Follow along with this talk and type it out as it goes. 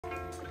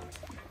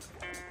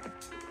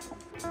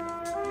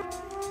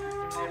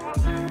Hey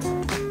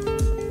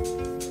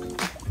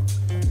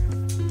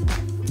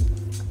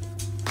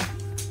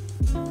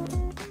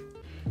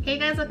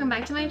guys, welcome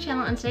back to my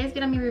channel, and today's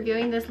gonna be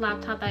reviewing this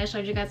laptop that I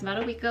showed you guys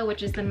about a week ago,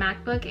 which is the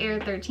MacBook Air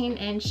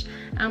 13-inch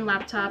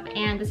laptop,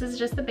 and this is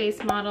just the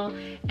base model.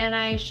 And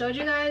I showed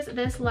you guys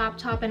this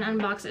laptop and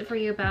unboxed it for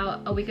you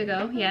about a week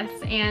ago, yes,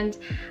 and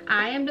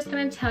I am just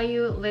gonna tell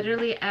you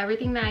literally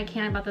everything that I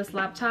can about this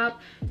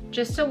laptop,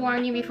 just to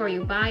warn you before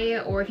you buy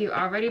it, or if you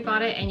already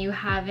bought it and you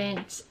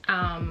haven't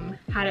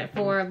had it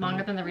for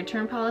longer than the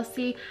return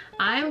policy.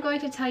 I am going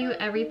to tell you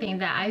everything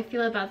that I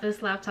feel about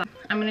this laptop.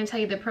 I'm going to tell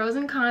you the pros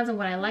and cons and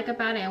what I like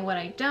about it and what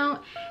I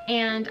don't,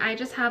 and I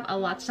just have a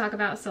lot to talk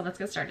about, so let's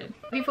get started.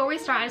 Before we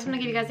start, I just want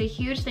to give you guys a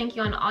huge thank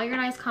you on all your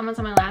nice comments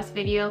on my last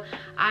video.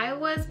 I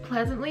was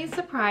pleasantly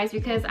surprised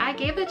because I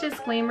gave a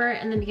disclaimer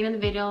in the beginning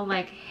of the video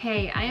like,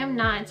 hey, I am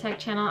not a tech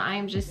channel, I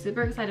am just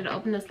super excited to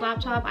open this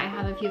laptop. I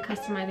have a few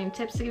customizing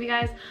tips to give you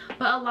guys,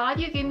 but a lot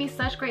of you gave me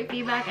such great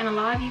feedback, and a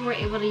lot of you were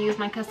able to use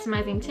my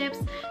customizing tips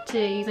to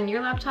use on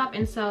your laptop,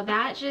 and so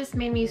that just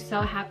made me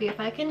so happy.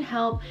 If I can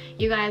help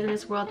you guys in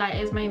this world, that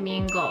is my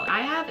main goal.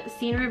 I have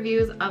seen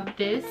reviews of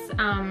this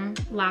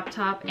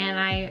laptop, and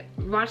I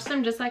watched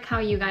them just like how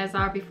you guys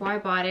are before I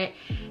bought it,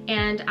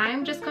 and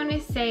I'm just going to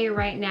say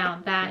right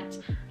now that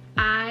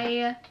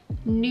I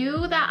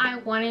knew that I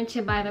wanted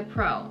to buy the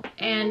Pro,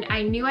 and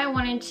I knew I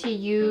wanted to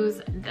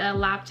use the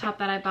laptop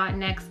that I bought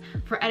next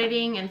for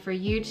editing and for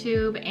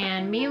YouTube,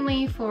 and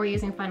mainly for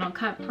using Final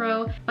Cut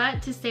Pro.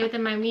 But to stay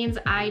within my means,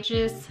 I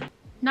just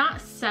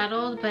not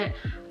settled, but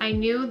I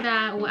knew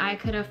that what I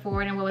could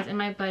afford and what was in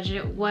my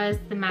budget was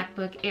the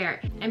MacBook Air.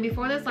 And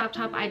before this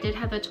laptop, I did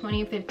have the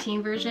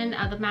 2015 version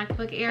of the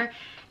MacBook Air,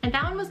 and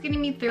that one was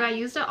getting me through. I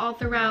used it all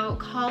throughout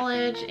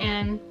college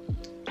and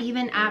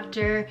even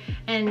after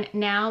and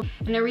now,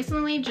 and I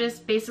recently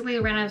just basically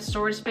ran out of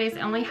storage space.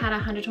 I only had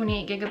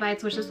 128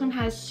 gigabytes, which this one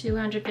has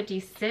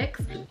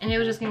 256, and it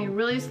was just gonna be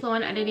really slow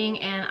in editing,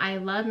 and I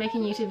love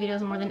making YouTube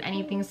videos more than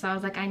anything, so I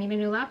was like, I need a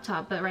new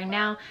laptop. But right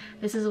now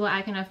this is what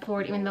I can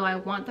afford, even though I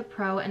want the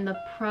Pro, and the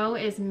Pro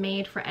is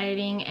made for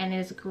editing and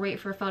is great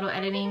for photo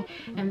editing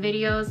and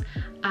videos.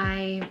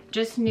 I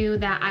just knew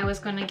that I was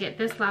gonna get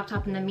this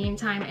laptop in the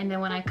meantime, and then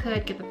when I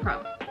could, get the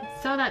Pro.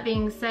 So that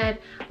being said,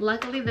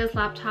 luckily this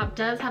laptop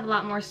does have a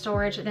lot more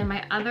storage than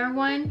my other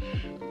one,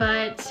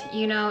 but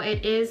you know,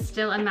 it is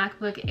still a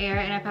MacBook Air.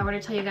 And if I were to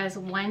tell you guys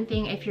one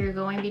thing, if you're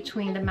going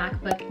between the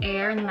MacBook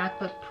Air and the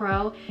MacBook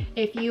Pro,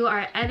 if you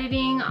are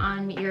editing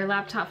on your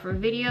laptop for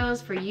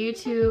videos, for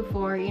YouTube,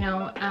 for, you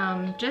know,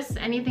 just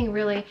anything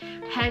really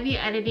heavy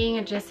editing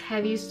and just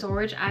heavy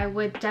storage, I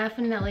would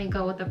definitely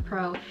go with the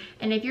Pro.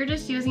 And if you're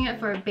just using it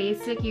for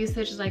basic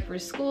usage, like for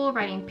school,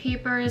 writing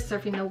papers,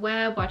 surfing the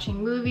web, watching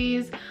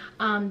movies,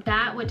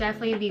 that would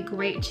definitely be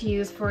great to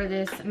use for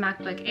this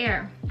MacBook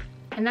Air.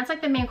 And that's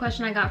like the main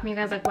question I got from you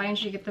guys, like, why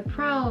didn't you get the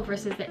Pro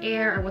versus the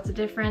Air, or what's the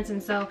difference?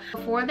 And so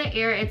for the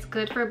Air, it's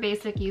good for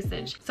basic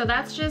usage. So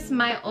that's just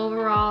my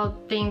overall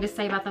thing to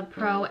say about the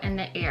Pro and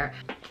the Air.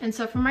 And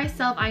so for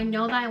myself, I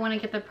know that I want to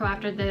get the Pro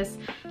after this,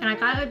 and I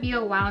thought it would be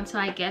a while until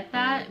I get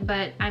that,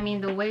 but I mean,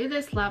 the way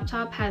this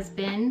laptop has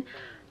been,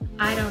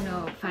 I don't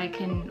know if I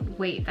can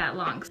wait that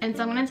long. And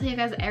so I'm going to tell you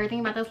guys everything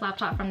about this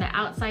laptop from the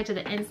outside to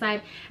the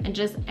inside, and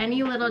just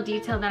any little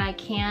detail that I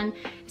can,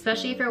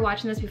 especially if you're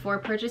watching this before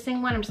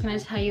purchasing one. I'm just going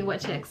to tell you what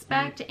to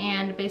expect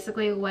and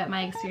basically what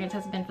my experience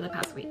has been for the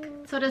past week.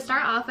 So to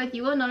start off with,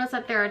 you will notice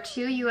that there are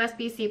two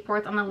USB-C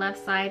ports on the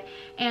left side,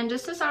 and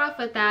just to start off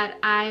with that,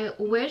 I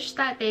wish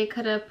that they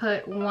could have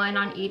put one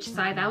on each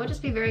side. That would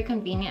just be very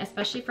convenient,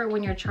 especially for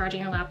when you're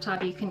charging your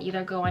laptop. You can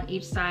either go on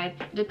each side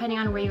depending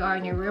on where you are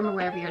in your room or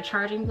wherever your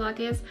charging block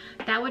is.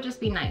 That would just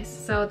be nice.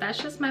 So that's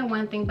just my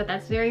one thing, but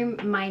that's very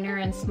minor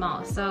and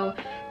small. So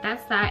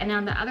that's that. And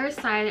on the other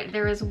side,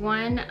 there is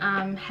one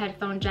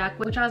headphone jack,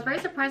 which I was very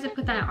surprised to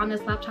put that on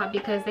this laptop,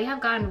 because they have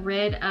gotten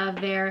rid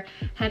of their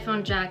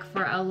headphone jack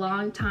for a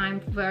long time,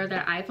 for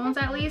their iPhones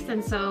at least.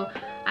 And so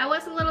I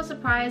was a little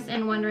surprised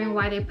and wondering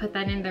why they put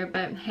that in there,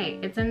 but hey,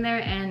 it's in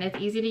there and it's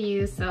easy to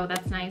use, so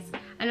that's nice.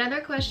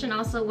 Another question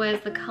also was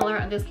the color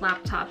of this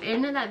laptop.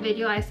 In that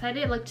video, I said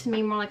it looked to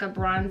me more like a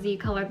bronzy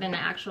color than an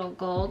actual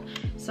gold.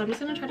 So I'm just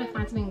gonna try to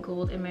find something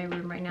gold in my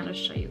room right now to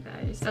show you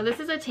guys. So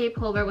this is a tape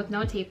holder with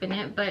no tape in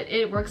it, but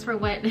it works for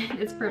what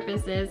its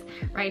purpose is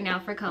right now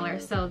for color.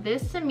 So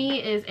this to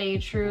me is a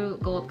true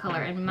gold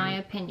color in my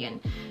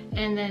opinion.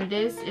 And then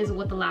this is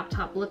what the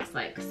laptop looks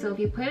like. So if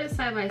you put it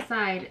side by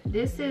side,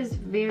 this is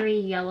very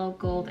yellow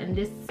gold, and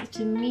this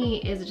to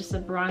me is just a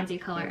bronzy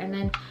color. And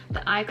then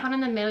the icon in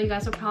the middle, you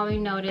guys will probably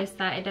notice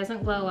that it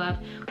doesn't glow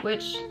up,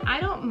 which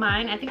I don't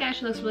mind. I think it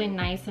actually looks really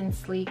nice and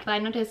sleek, but I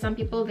noticed some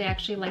people, they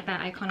actually like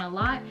that icon a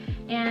lot.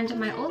 And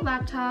my old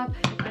laptop,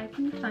 if I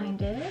can find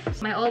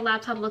it, my old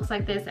laptop looks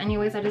like this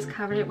anyways. I just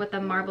covered it with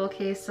a marble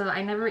case, so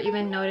I never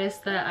even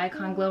noticed the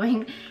icon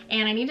glowing.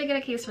 And I need to get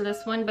a case for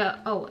this one,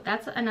 but oh,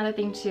 that's another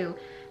thing too.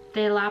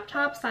 the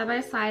laptop side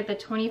by side, the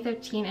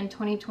 2015 and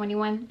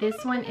 2021,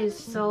 this one is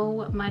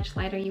so much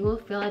lighter. You will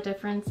feel a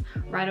difference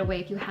right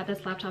away if you have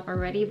this laptop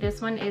already.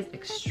 This one is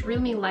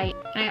extremely light,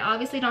 and I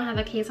obviously don't have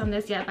a case on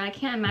this yet, but I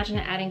can't imagine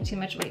it adding too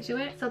much weight to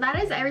it. So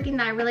that is everything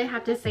that I really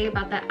have to say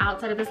about the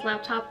outside of this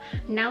laptop.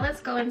 Now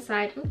let's go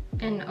inside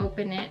and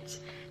open it.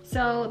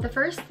 So the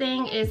first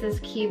thing is this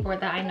keyboard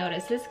that I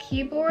noticed. This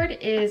keyboard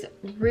is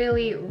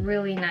really,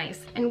 really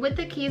nice. And with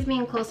the keys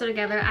being closer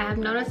together, I have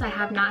noticed I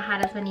have not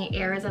had as many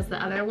errors as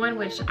the other one,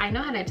 which I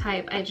know how to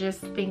type. I just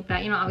think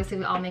that, you know, obviously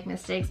we all make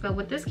mistakes, but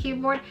with this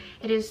keyboard,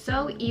 it is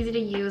so easy to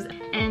use.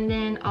 And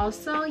then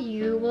also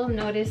you will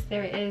notice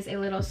there is a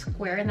little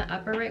square in the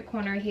upper right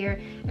corner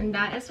here, and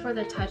that is for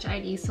the Touch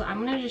ID. So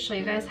I'm gonna just show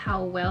you guys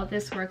how well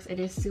this works.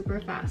 It is super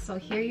fast. So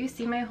here you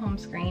see my home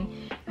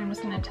screen. I'm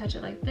just gonna touch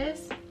it like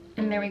this.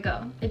 And there we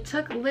go. It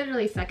took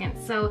literally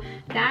seconds. So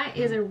that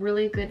is a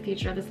really good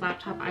feature of this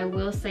laptop, I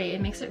will say.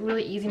 It makes it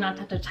really easy not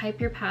to have to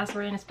type your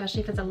password in,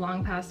 especially if it's a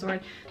long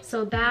password.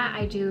 So that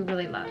I do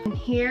really love. And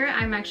here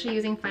I'm actually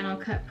using Final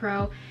Cut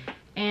Pro.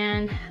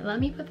 And let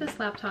me put this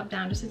laptop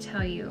down just to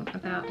tell you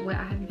about what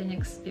I have been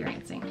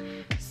experiencing.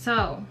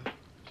 So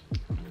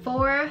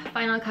for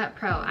Final Cut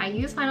Pro, I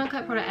use Final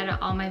Cut Pro to edit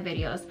all my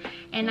videos,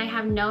 and I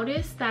have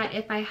noticed that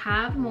if I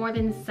have more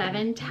than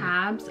 7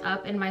 tabs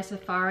up in my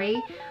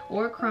Safari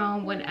or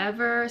Chrome,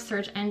 whatever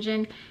search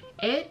engine,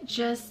 it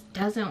just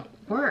doesn't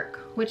work,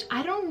 which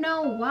I don't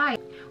know why,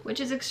 which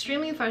is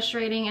extremely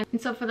frustrating.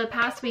 And so for the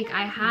past week,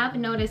 I have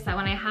noticed that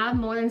when I have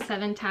more than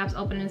 7 tabs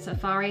open in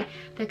Safari,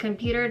 the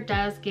computer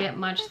does get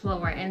much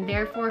slower, and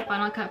therefore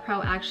Final Cut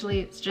Pro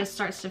actually just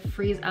starts to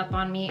freeze up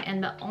on me,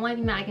 and the only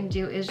thing that I can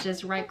do is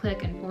just right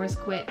click and force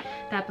quit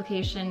the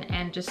application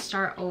and just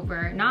start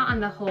over, not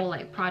on the whole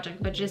like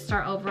project, but just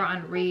start over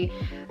on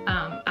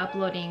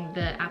uploading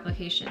the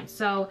application.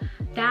 So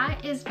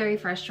that is very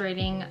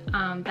frustrating.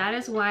 That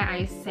is why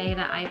I say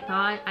that I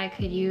thought I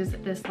could use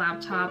this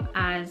laptop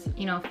as,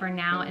 you know, for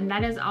now, and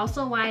that is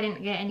also why I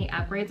didn't get any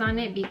upgrades on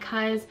it,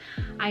 because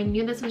I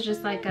knew this was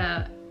just like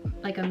a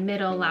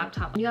middle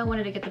laptop. I knew I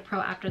wanted to get the Pro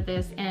after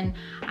this, and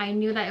I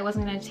knew that it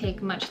wasn't going to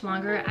take much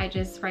longer. I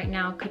just right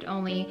now could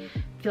only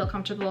feel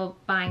comfortable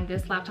buying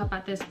this laptop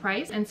at this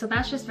price, and so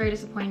that's just very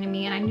disappointing to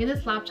me. And I knew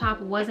this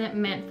laptop wasn't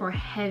meant for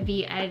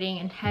heavy editing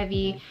and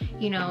heavy,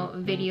 you know,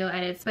 video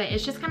edits, but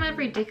it's just kind of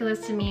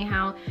ridiculous to me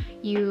how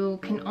you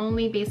can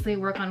only basically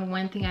work on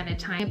one thing at a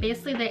time.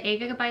 Basically the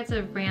 8 GB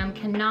of RAM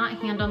cannot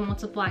handle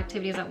multiple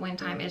activities at one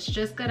time. It's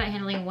just good at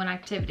handling one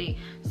activity,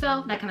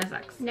 so that kind of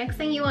sucks. Next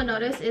thing you will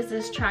notice is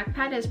this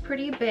trackpad is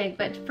pretty big,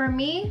 but for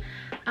me,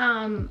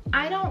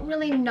 I don't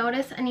really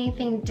notice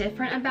anything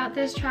different about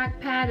this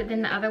trackpad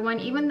than the other one,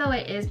 even though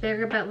it is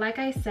bigger. But like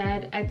I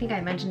said, I think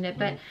I mentioned it,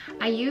 but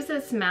I use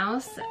this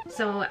mouse,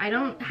 so I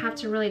don't have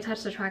to really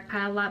touch the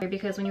trackpad a lot,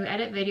 because when you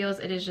edit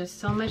videos, it is just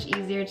so much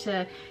easier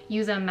to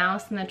use a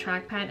mouse than the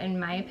trackpad, in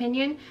my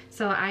opinion.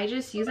 So I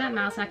just use that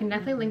mouse. I can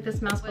definitely link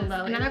this mouse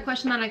below. Another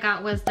question that I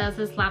got was, does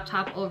this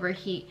laptop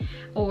overheat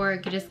or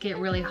just get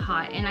really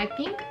hot? And I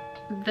think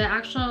the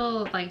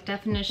actual like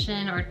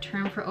definition or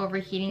term for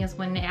overheating is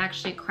when it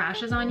actually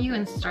crashes on you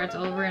and starts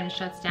over and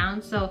shuts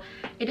down. So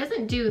it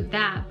doesn't do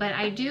that, but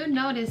I do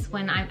notice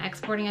when I'm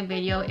exporting a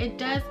video, it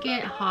does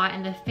get hot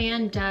and the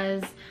fan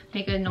does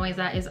make a noise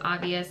that is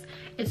obvious.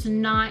 It's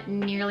not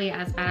nearly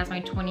as bad as my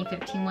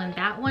 2015 one.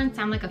 That one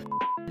sounded like a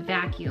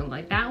vacuum.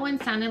 Like that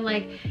one sounded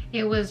like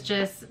it was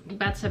just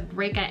about to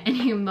break at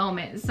any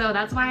moment. So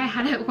that's why I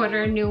had to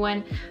order a new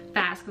one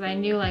fast, because I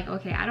knew like,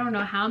 okay, I don't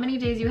know how many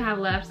days you have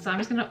left, so I'm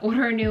just gonna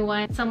order a new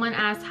one. Someone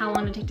asked how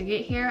long it took to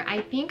get here.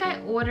 I think I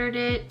ordered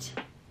it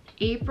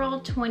April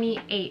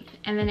 28th,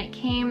 and then it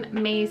came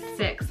May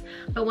 6th.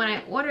 But when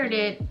I ordered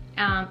it,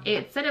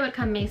 it said it would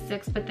come May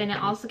 6th, but then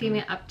it also gave me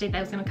an update that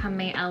it was gonna come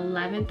May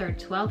 11th or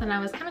 12th, and I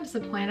was kind of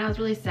disappointed. I was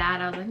really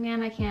sad. I was like,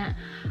 man, I can't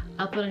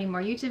upload any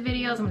more YouTube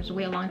videos. I'm gonna have to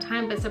wait a long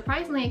time, but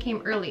surprisingly it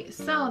came early.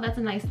 So that's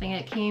a nice thing.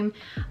 It came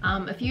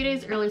a few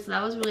days early, so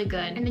that was really good.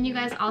 And then you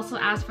guys also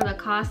asked for the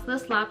cost.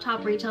 This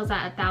laptop retails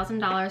at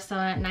 $1,000, so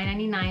at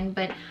 $999,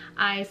 but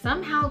I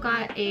somehow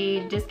got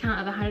a discount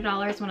of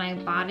 $100 when I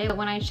bought it. But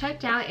when I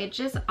checked out, it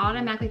just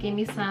automatically gave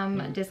me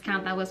some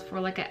discount that was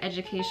for like an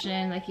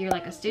education, like you're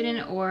like a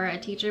student or a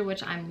teacher,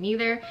 which I'm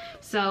neither.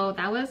 So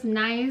that was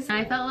nice. And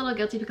I felt a little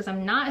guilty because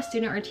I'm not a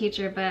student or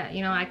teacher, but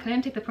you know, I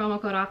couldn't take the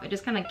promo code off. It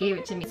just kind of gave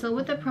it to me. So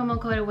with the promo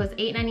code, it was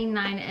 $899,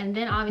 and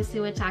then obviously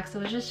with tax, it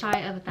was just shy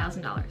of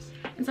 $1,000.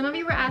 And some of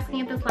you were asking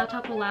if this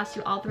laptop will last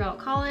you all throughout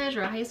college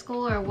or high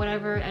school or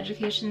whatever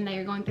education that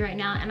you're going through right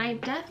now. And I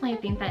definitely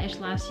think that it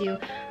should last you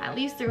at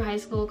least through high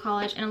school,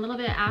 college, and a little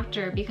bit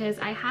after, because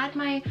I had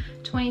my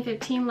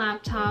 2015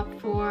 laptop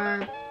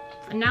for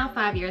now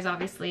 5 years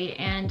obviously,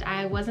 and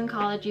I was in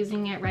college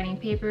using it, writing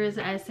papers,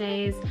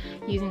 essays,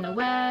 using the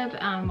web,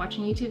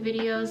 watching YouTube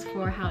videos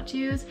for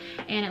how-tos,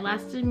 and it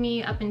lasted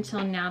me up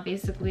until now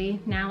basically.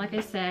 Now, like I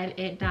said,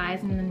 it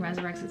dies and then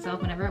resurrects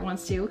itself whenever it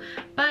wants to,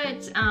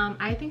 but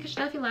I think it should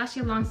definitely last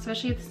you long,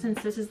 especially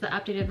since this is the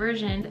updated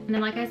version. And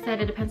then like I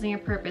said, it depends on your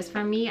purpose.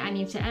 For me, I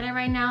need to edit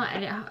right now,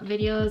 edit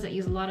videos that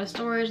use a lot of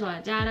storage, a lot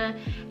of data,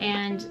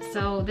 and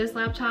so this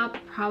laptop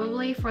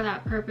probably for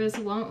that purpose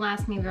won't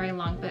last me very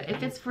long. But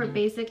if it's for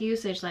basic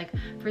usage, like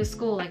for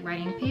school, like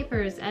writing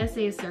papers,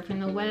 essays,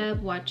 surfing the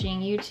web,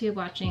 watching YouTube,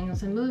 watching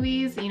some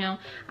movies, you know,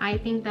 I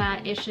think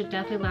that it should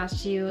definitely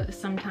last you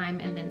some time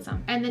and then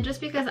some. And then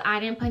just because I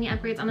didn't put any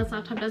upgrades on this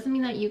laptop doesn't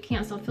mean that you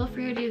can't, so feel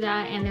free to do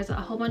that, and there's a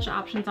whole bunch of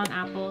options on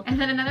Apple. And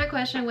then another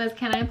question was,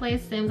 can I play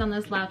Sims on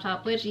this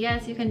laptop? Which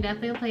yes, you can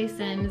definitely play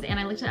Sims, and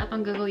I looked it up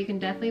on Google, you can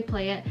definitely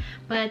play it,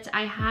 but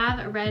I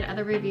have read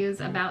other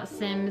reviews about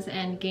Sims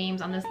and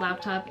games on this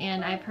laptop,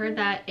 and I've heard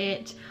that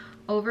it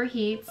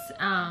overheats,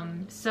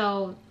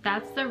 so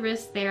that's the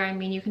risk there. I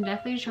mean, you can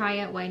definitely try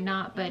it, why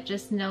not, but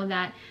just know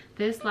that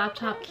this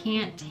laptop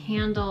can't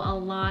handle a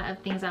lot of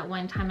things at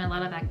one time and a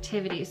lot of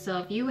activities. So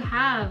if you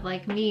have,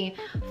 like me,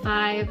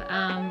 5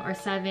 or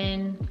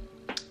 7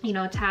 you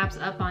know, tabs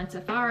up on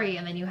Safari,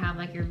 and then you have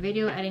like your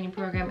video editing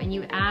program, and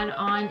you add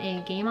on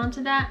a game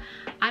onto that,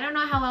 I don't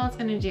know how well it's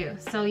gonna do.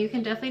 So you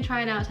can definitely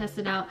try it out, test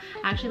it out.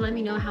 Actually, let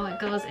me know how it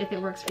goes if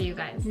it works for you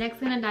guys.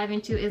 Next, I'm gonna dive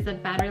into is the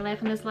battery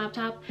life on this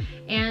laptop.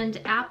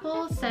 And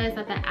Apple says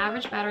that the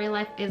average battery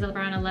life is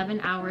around 11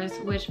 hours,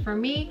 which for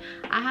me,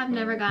 I have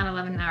never gotten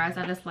 11 hours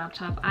out of this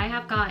laptop. I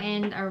have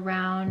gotten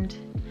around,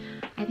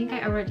 I think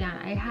I wrote it down,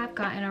 I have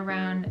gotten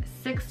around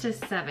 6 to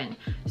 7.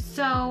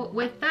 So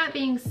with that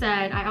being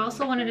said, I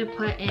also wanted to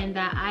put in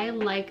that I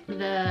like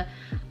the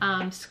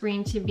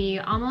screen to be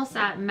almost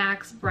at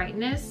max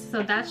brightness.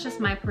 So that's just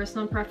my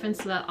personal preference,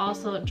 so that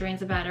also drains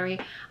the battery.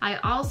 I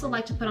also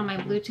like to put on my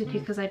Bluetooth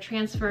because I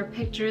transfer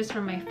pictures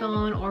from my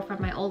phone or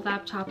from my old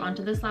laptop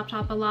onto this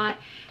laptop a lot.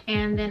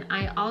 And then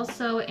I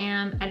also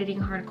am editing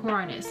hardcore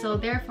on it. So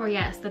therefore,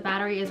 yes, the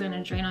battery is going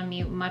to drain on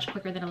me much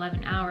quicker than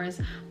 11 hours.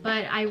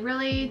 But I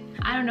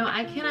don't know,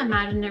 I can't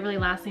imagine it really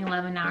lasting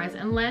 11 hours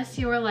unless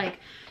you were like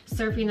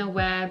surfing the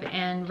web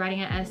and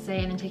writing an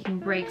essay and then taking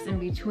breaks in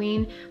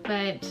between.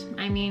 But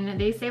I mean,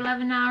 they say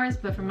 11 hours,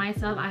 but for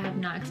myself, I have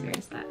not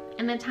experienced that.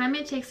 And the time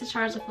it takes to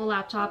charge a full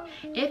laptop,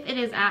 if it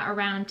is at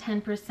around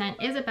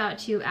 10%, is about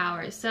 2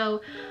 hours.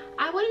 So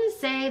I wouldn't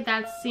say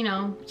that's, you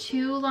know,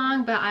 too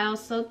long, but I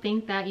also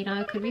think that, you know,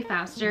 it could be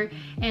faster.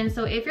 And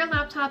so if your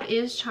laptop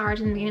is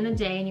charged in the beginning of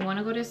the day and you want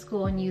to go to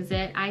school and use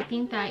it, I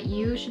think that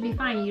you should be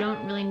fine. You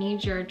don't really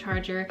need your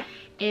charger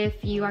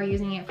if you are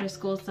using it for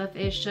school stuff.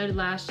 It should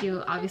last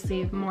you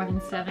obviously more than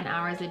 7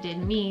 hours. It did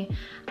me,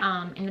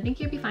 and I think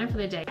you'll be fine for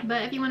the day.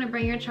 But if you want to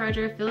bring your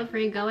charger, feel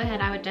free, go ahead.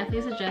 I would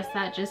definitely suggest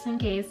that just in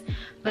case.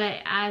 But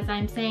as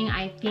I'm saying,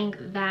 I think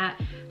that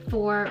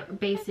for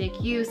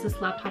basic use, this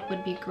laptop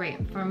would be great.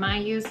 For my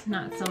use,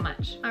 not so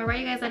much.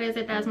 Alright, you guys, that is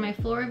it. That is my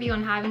full review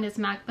on having this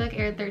MacBook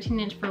Air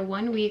 13-inch for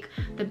 1 week,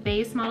 the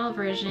base model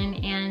version.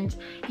 And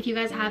if you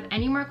guys have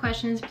any more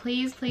questions,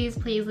 please leave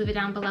it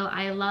down below.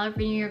 I love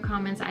reading your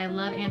comments. I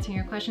love answering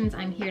your questions.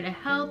 I'm here to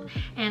help.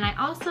 And I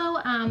also,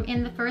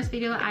 in the first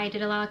video, I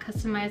did a lot of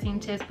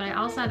customizing tips, but I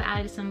also have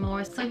added some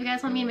more. So if you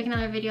guys want me to make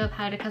another video of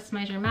how to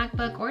customize your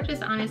MacBook, or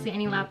just honestly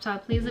any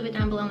laptop, please leave it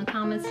down below in the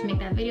comments to make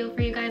that video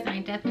for you guys, and I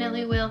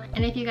definitely will.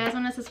 And if you guys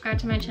want to subscribe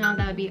to my channel,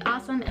 that would be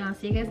awesome, and I'll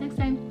see you guys next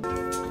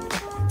time.